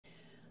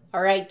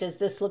All right, does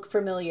this look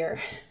familiar?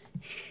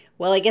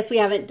 Well, I guess we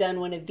haven't done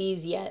one of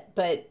these yet,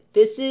 but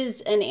this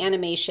is an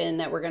animation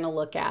that we're going to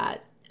look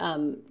at.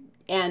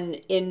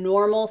 And in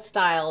normal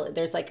style,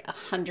 there's like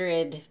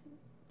 100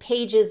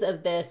 pages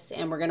of this,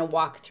 and we're going to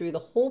walk through the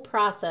whole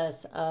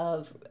process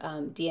of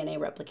DNA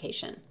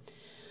replication.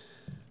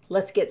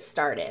 Let's get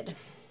started.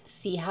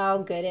 See how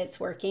good it's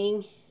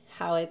working,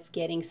 how it's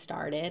getting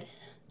started.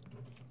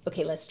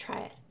 Okay, let's try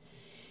it.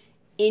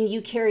 In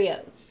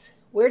eukaryotes,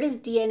 where does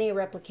DNA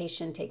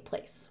replication take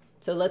place?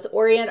 So let's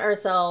orient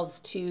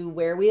ourselves to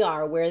where we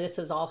are, where this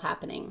is all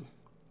happening.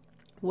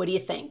 What do you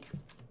think?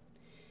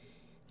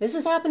 This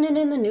is happening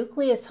in the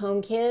nucleus,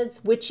 home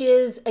kids, which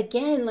is,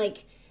 again,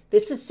 like,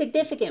 this is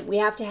significant. We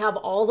have to have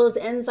all those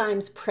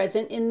enzymes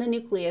present in the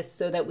nucleus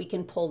so that we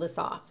can pull this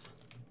off.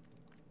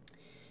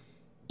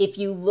 If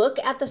you look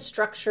at the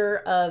structure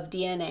of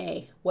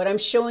DNA, what I'm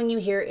showing you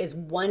here is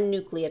one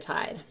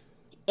nucleotide.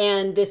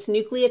 And this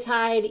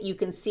nucleotide, you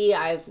can see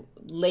I've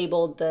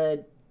labeled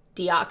the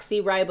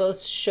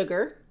deoxyribose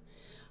sugar.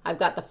 I've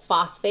got the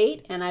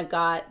phosphate, and I've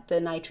got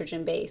the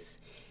nitrogen base.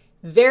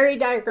 Very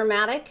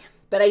diagrammatic,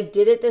 but I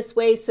did it this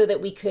way so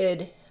that we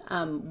could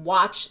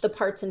watch the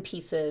parts and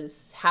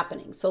pieces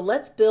happening. So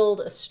let's build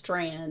a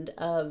strand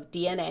of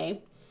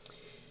DNA.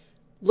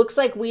 Looks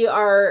like we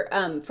are,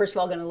 first of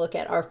all, going to look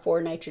at our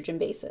 4 nitrogen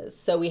bases.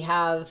 So we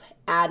have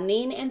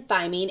adenine and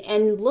thymine,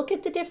 and look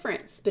at the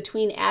difference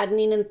between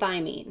adenine and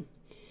thymine.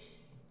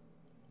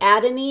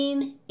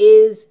 Adenine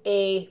is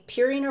a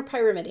purine or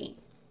pyrimidine.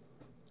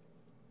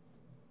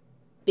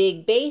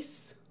 Big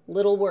base,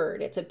 little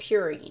word, it's a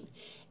purine.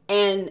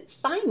 And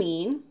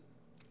thymine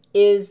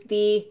is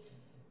the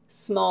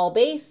small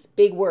base,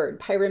 big word,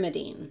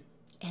 pyrimidine.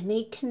 And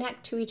they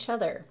connect to each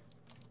other.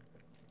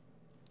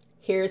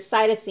 Here's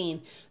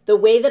cytosine. The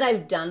way that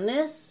I've done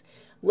this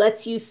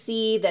lets you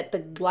see that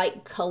the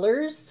like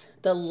colors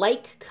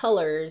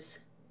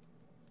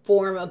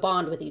form a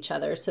bond with each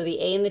other. So the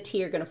A and the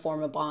T are going to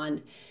form a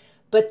bond.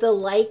 But the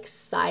like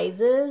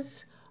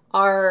sizes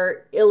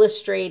are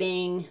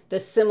illustrating the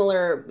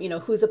similar, you know,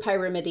 who's a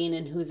pyrimidine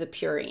and who's a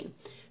purine.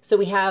 So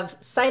we have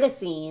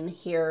cytosine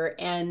here,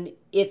 and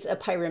it's a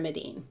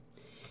pyrimidine.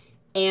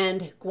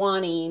 And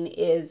guanine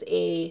is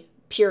a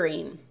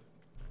purine.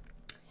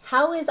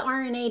 How is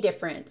RNA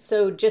different?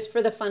 So just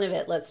for the fun of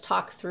it, let's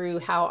talk through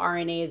how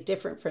RNA is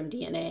different from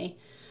DNA.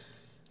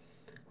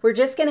 We're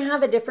just going to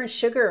have a different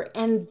sugar,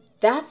 and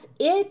that's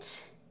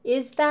it.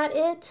 Is that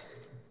it?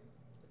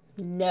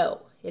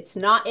 No, it's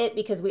not it,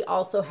 because we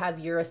also have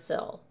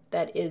uracil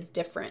that is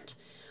different.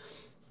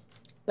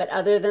 But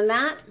other than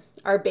that,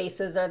 our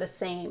bases are the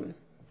same.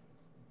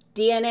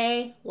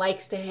 DNA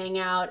likes to hang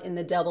out in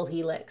the double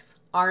helix.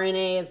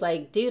 RNA is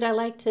like, dude, I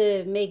like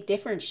to make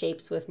different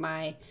shapes with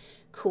my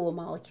cool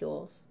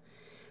molecules.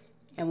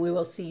 And we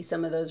will see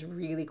some of those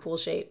really cool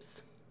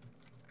shapes.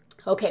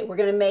 Okay, we're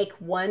going to make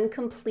one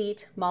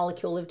complete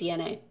molecule of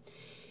DNA.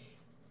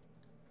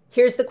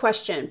 Here's the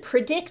question.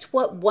 Predict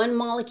what one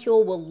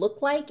molecule will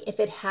look like if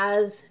it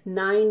has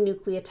 9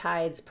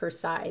 nucleotides per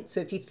side. So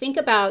if you think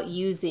about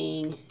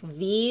using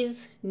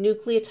these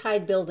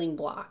nucleotide building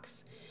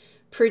blocks,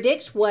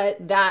 predict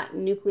what that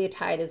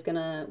nucleotide is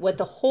what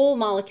the whole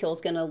molecule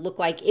is gonna look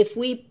like if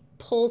we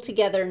pull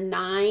together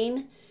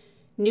 9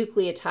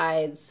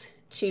 nucleotides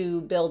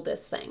to build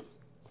this thing.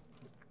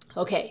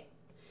 Okay,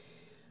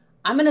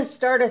 I'm gonna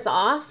start us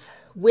off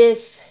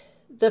with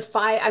the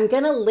 5, I'm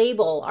going to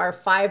label our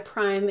 5'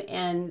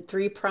 and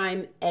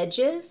 3'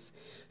 edges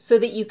so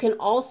that you can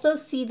also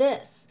see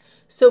this.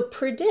 So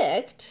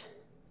predict,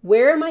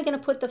 where am I going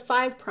to put the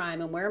 5'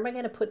 and where am I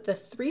going to put the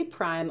 3'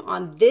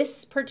 on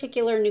this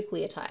particular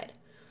nucleotide?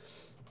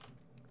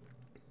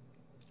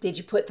 Did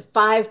you put the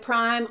 5'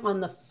 on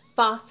the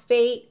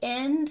phosphate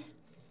end?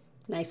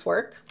 Nice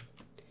work.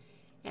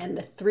 And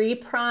the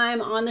 3'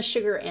 on the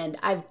sugar end.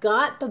 I've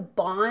got the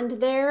bond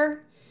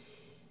there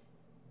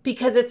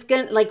because it's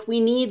gonna, like, we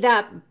need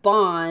that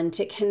bond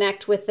to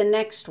connect with the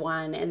next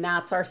one, and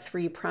that's our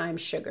 3'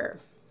 sugar.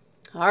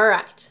 All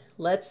right,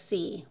 let's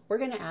see. We're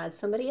gonna add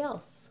somebody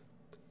else.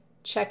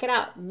 Check it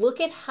out. Look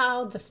at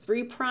how the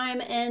 3'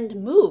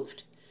 end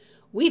moved.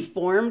 We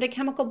formed a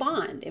chemical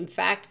bond. In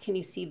fact, can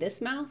you see this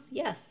mouse?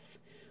 Yes.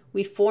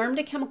 We formed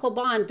a chemical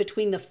bond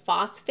between the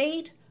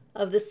phosphate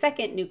of the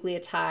second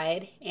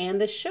nucleotide and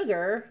the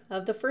sugar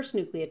of the first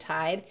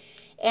nucleotide,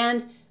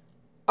 and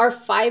our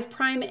 5'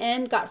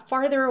 end got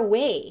farther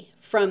away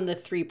from the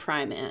 3'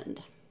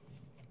 end.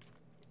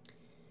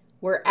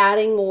 We're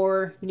adding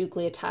more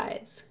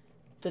nucleotides.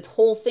 The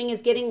whole thing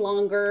is getting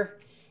longer,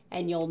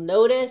 and you'll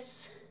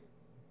notice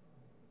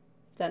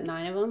that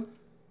 9 of them.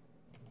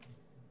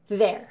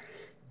 There,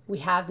 we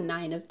have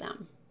 9 of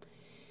them.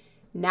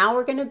 Now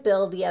we're going to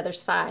build the other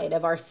side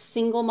of our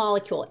single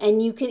molecule,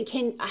 and you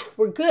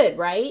we're good,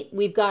 right?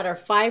 We've got our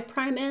 5'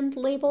 end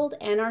labeled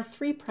and our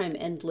 3'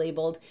 end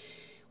labeled.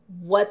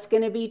 What's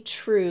going to be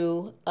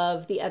true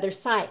of the other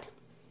side?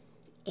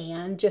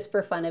 And just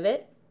for fun of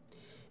it,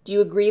 do you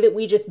agree that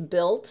we just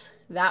built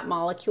that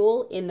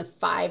molecule in the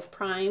 5'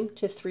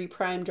 to 3'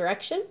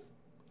 direction?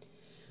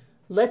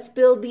 Let's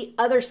build the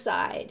other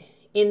side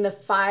in the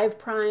 5'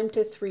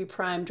 to 3'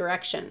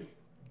 direction.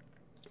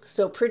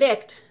 So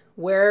predict,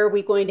 where are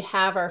we going to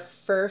have our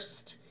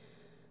first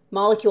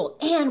molecule,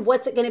 and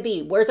what's it going to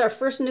be? Where's our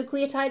first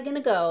nucleotide going to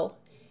go,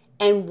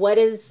 and what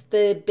is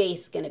the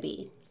base going to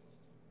be?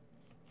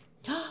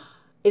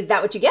 Is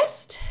that what you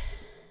guessed?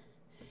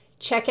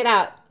 Check it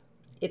out.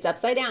 It's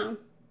upside down,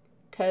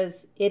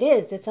 because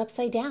it's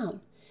upside down.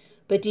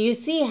 But do you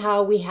see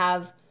how we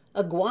have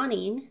a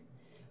guanine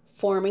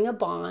forming a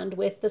bond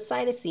with the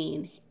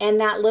cytosine? And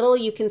that little,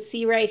 you can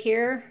see right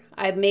here,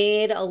 I've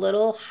made a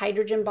little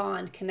hydrogen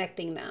bond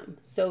connecting them.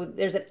 So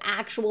there's an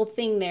actual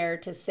thing there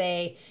to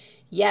say,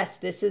 yes,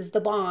 this is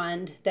the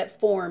bond that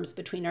forms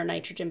between our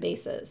nitrogen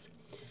bases.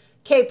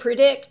 Okay,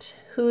 predict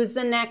who's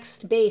the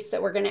next base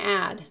that we're going to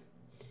add.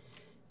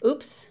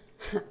 Oops,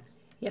 you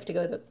have to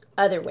go the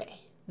other way.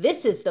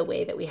 This is the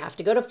way that we have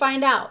to go to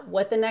find out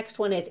what the next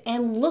one is.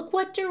 And look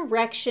what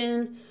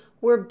direction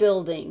we're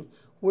building.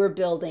 We're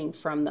building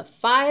from the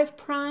 5'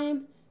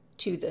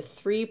 to the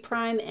 3'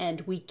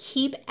 end. We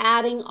keep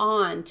adding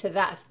on to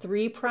that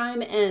 3'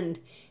 end,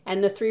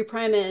 and the 3'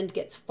 end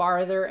gets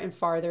farther and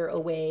farther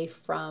away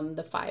from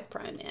the 5'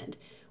 end.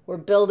 We're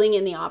building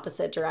in the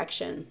opposite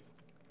direction.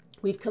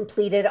 We've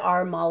completed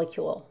our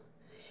molecule.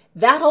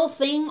 That whole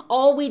thing,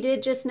 all we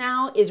did just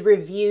now is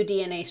review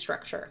DNA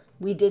structure.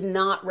 We did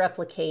not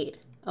replicate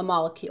a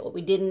molecule.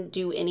 We didn't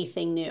do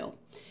anything new.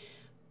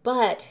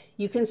 But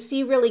you can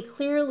see really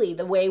clearly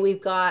the way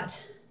we've got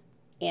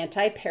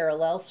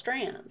anti-parallel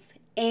strands,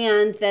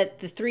 and that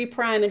the 3'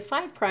 and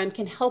 5'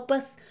 can help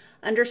us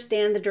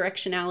understand the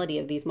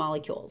directionality of these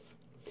molecules.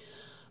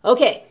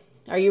 Okay,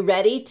 are you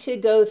ready to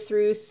go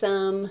through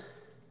some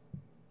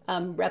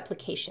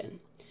replication?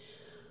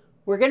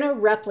 We're going to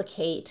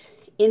replicate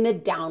in the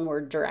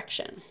downward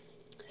direction.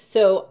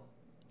 So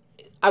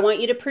I want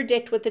you to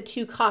predict what the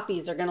two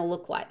copies are going to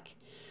look like.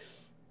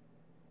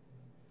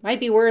 Might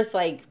be worth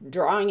like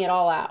drawing it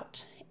all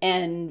out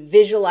and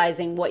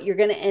visualizing what you're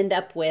going to end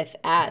up with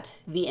at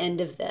the end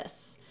of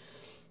this.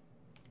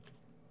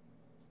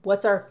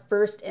 What's our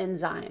first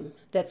enzyme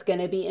that's going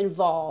to be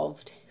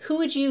involved? Who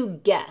would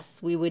you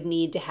guess we would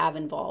need to have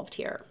involved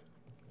here?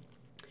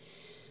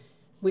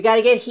 We got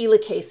to get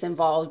helicase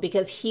involved,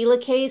 because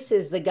helicase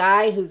is the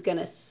guy who's going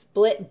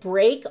to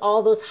break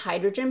all those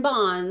hydrogen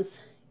bonds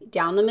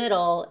down the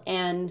middle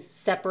and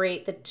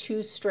separate the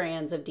two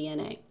strands of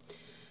DNA.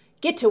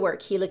 Get to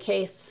work,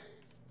 helicase.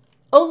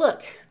 Oh,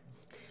 look.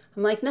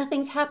 I'm like,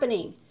 nothing's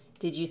happening.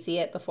 Did you see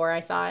it before I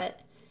saw it?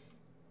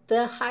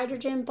 The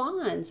hydrogen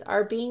bonds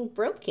are being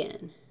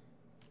broken.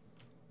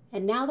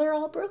 And now they're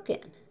all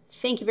broken.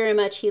 Thank you very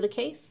much,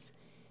 helicase.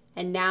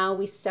 And now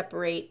we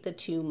separate the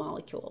two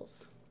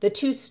molecules. The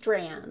two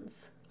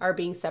strands are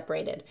being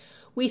separated.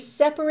 We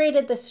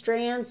separated the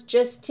strands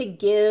just to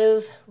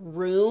give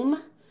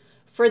room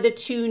for the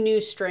two new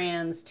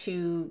strands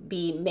to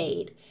be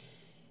made.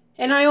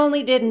 And I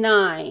only did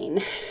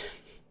 9.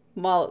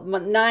 Well,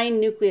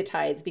 9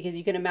 nucleotides, because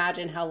you can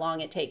imagine how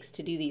long it takes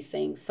to do these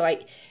things. So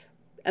I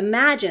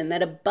imagine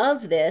that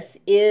above this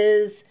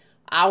is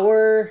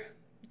our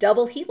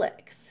double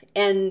helix.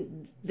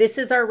 And this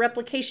is our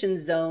replication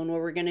zone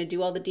where we're going to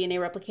do all the DNA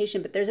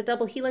replication. But there's a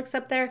double helix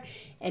up there,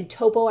 and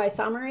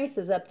topoisomerase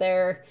is up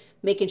there,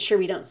 making sure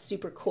we don't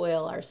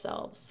supercoil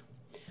ourselves.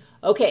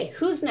 Okay,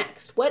 who's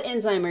next? What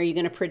enzyme are you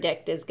going to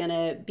predict is going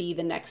to be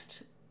the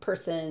next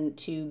person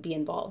to be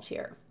involved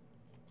here?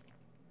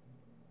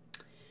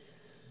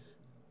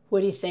 What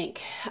do you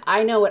think?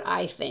 I know what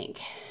I think.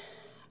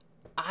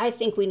 I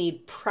think we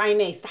need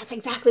primase. That's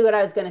exactly what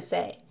I was going to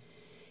say.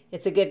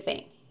 It's a good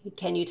thing.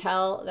 Can you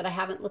tell that I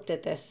haven't looked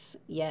at this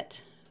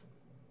yet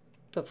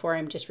before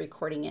I'm just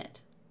recording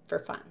it for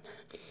fun?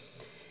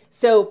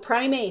 So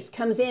primase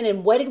comes in,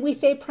 and what did we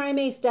say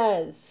primase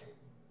does?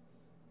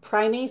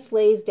 Primase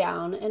lays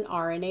down an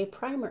RNA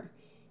primer,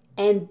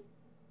 and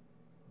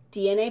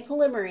DNA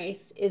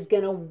polymerase is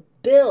going to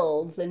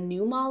build the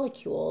new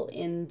molecule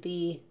in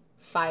the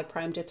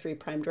 5' to 3'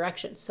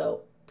 direction.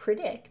 So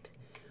predict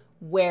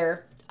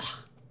where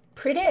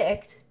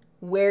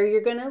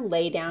you're going to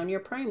lay down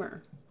your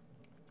primer.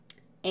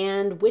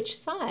 And which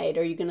side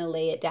are you going to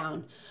lay it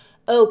down?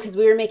 Oh, because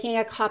we were making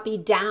a copy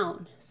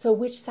down. So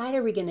which side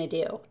are we going to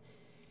do?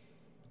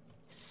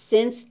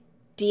 Since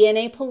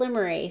DNA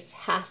polymerase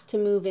has to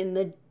move in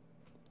the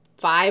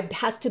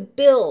has to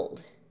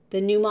build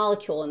the new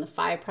molecule in the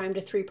 5'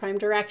 to 3'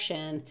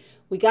 direction,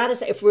 we got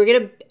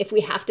to, if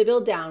we have to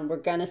build down, we're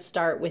going to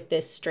start with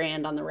this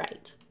strand on the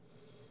right.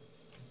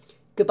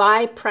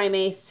 Goodbye,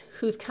 primase.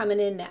 Who's coming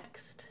in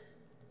next?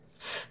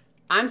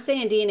 I'm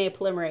saying DNA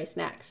polymerase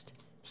next.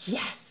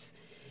 Yes,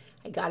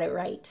 I got it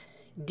right.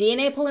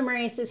 DNA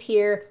polymerase is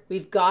here.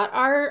 We've got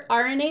our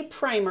RNA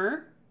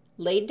primer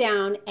laid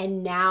down,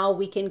 and now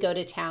we can go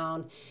to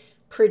town,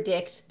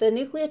 predict the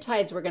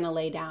nucleotides we're going to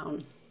lay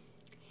down.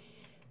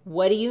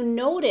 What do you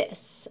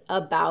notice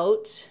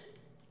about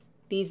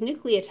these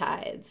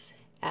nucleotides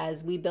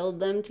as we build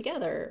them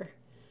together?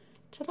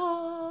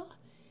 Ta-da!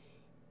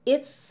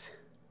 It's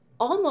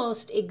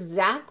almost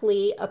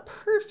exactly a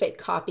perfect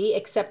copy,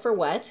 except for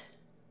what?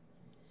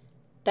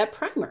 That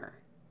primer.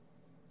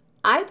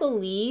 I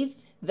believe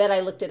that I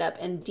looked it up,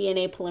 and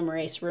DNA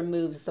polymerase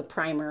removes the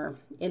primer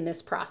in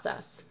this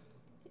process.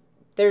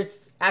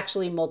 There's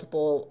actually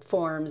multiple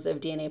forms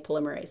of DNA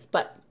polymerase,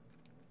 but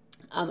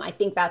I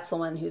think that's the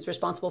one who's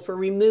responsible for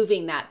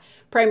removing that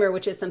primer,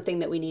 which is something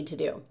that we need to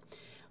do.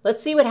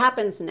 Let's see what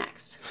happens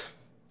next.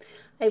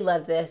 I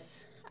love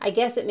this. I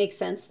guess it makes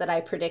sense that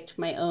I predict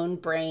my own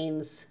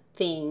brain's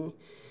thing,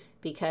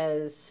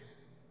 because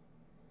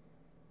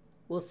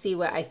we'll see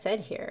what I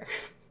said here.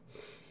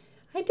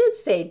 I did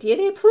say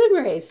DNA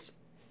polymerase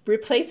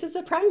replaces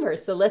the primer,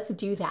 so let's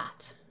do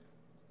that.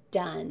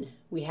 Done.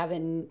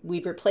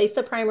 We've replaced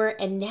the primer,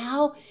 and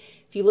now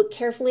if you look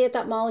carefully at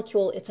that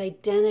molecule, it's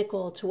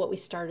identical to what we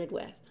started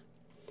with.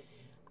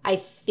 I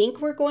think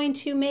we're going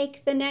to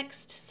make the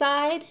next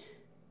side,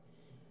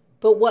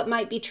 but what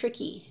might be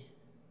tricky?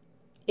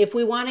 If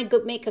we want to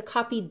go make a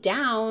copy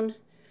down,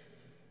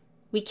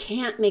 we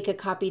can't make a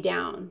copy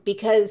down,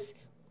 because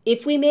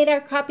if we made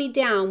our copy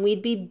down,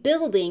 we'd be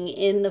building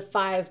in the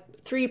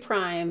 3'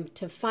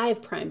 to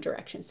 5'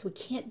 direction. So we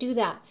can't do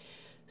that.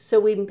 So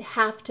we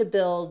have to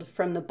build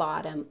from the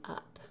bottom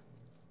up.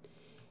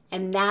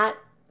 And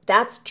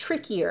that's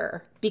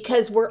trickier,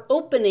 because we're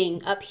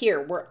opening up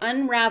here. We're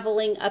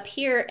unraveling up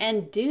here.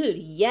 And dude,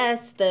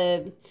 yes,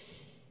 the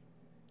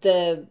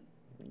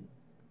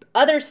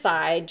other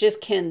side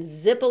just can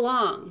zip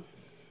along.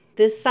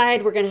 This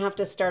side, we're going to have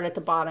to start at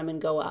the bottom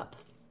and go up.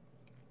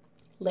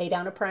 Lay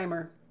down a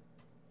primer.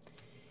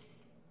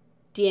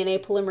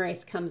 DNA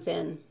polymerase comes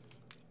in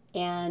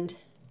and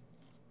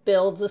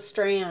builds a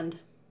strand.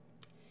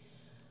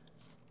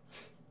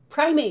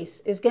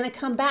 Primase is going to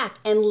come back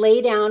and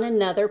lay down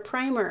another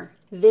primer.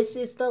 This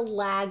is the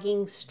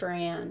lagging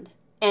strand.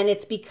 And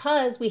it's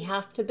because we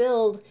have to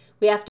go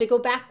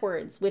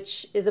backwards,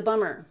 which is a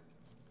bummer.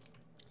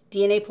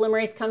 DNA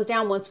polymerase comes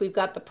down once we've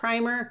got the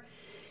primer.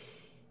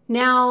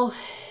 Now,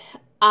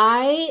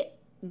 I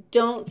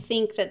don't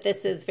think that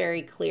this is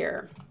very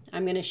clear.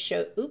 I'm going to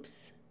show,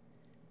 oops.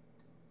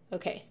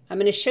 Okay, I'm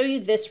going to show you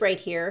this right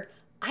here.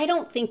 I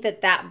don't think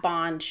that that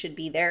bond should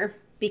be there,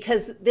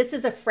 because this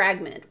is a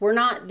fragment. We're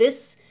not,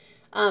 this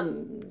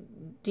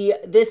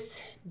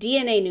this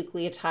DNA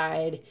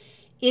nucleotide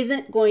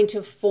isn't going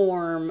to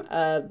form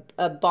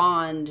a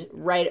bond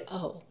right,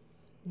 oh,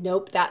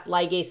 nope, that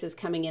ligase is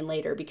coming in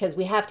later, because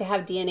we have to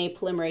have DNA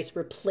polymerase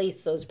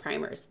replace those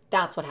primers.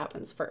 That's what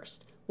happens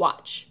first.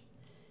 Watch.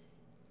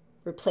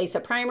 Replace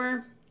a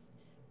primer,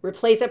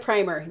 replace a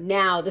primer.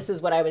 Now, this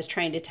is what I was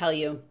trying to tell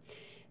you,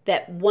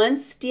 that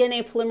once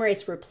DNA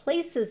polymerase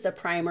replaces the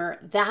primer,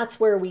 that's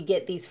where we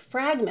get these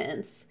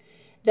fragments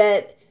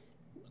that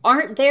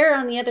aren't there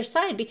on the other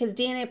side, because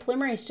DNA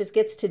polymerase just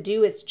gets to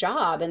do its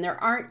job and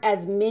there aren't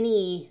as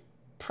many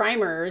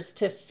primers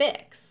to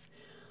fix.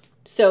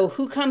 So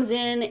who comes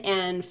in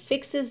and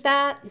fixes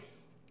that?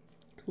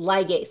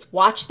 Ligase.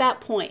 Watch that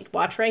point.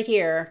 Watch right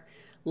here.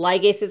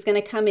 Ligase is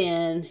going to come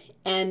in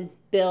and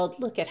build.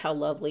 Look at how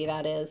lovely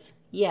that is.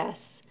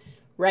 Yes.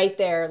 Right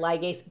there,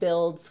 ligase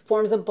builds,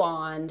 forms a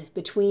bond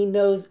between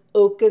those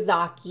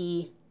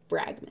Okazaki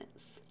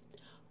fragments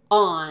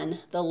on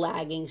the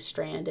lagging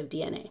strand of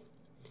DNA.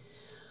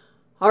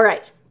 All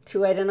right,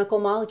 two identical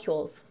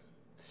molecules.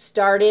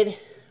 Started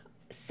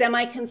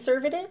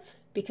semi-conservative,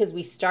 because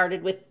we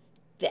started with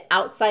the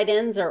outside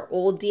ends are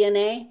old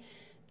DNA.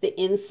 The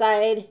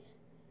inside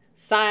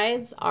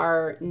sides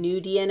are new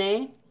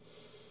DNA.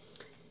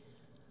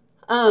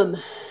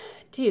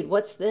 Dude,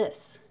 what's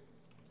this?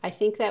 I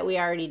think that we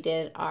already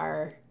did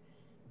our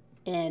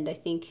end. I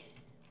think,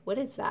 what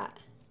is that?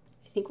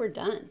 I think we're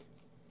done.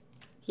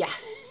 Yeah,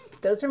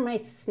 those are my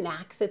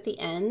snacks at the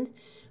end,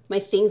 my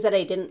things that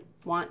I didn't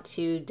want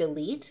to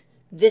delete.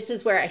 This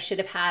is where I should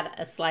have had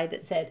a slide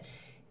that said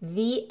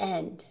the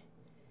end,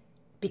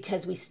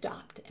 because we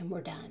stopped and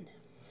we're done.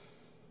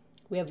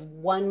 We have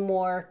one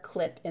more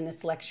clip in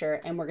this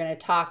lecture, and we're going to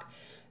talk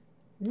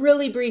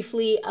really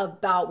briefly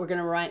about, we're going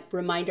to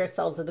remind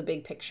ourselves of the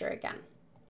big picture again.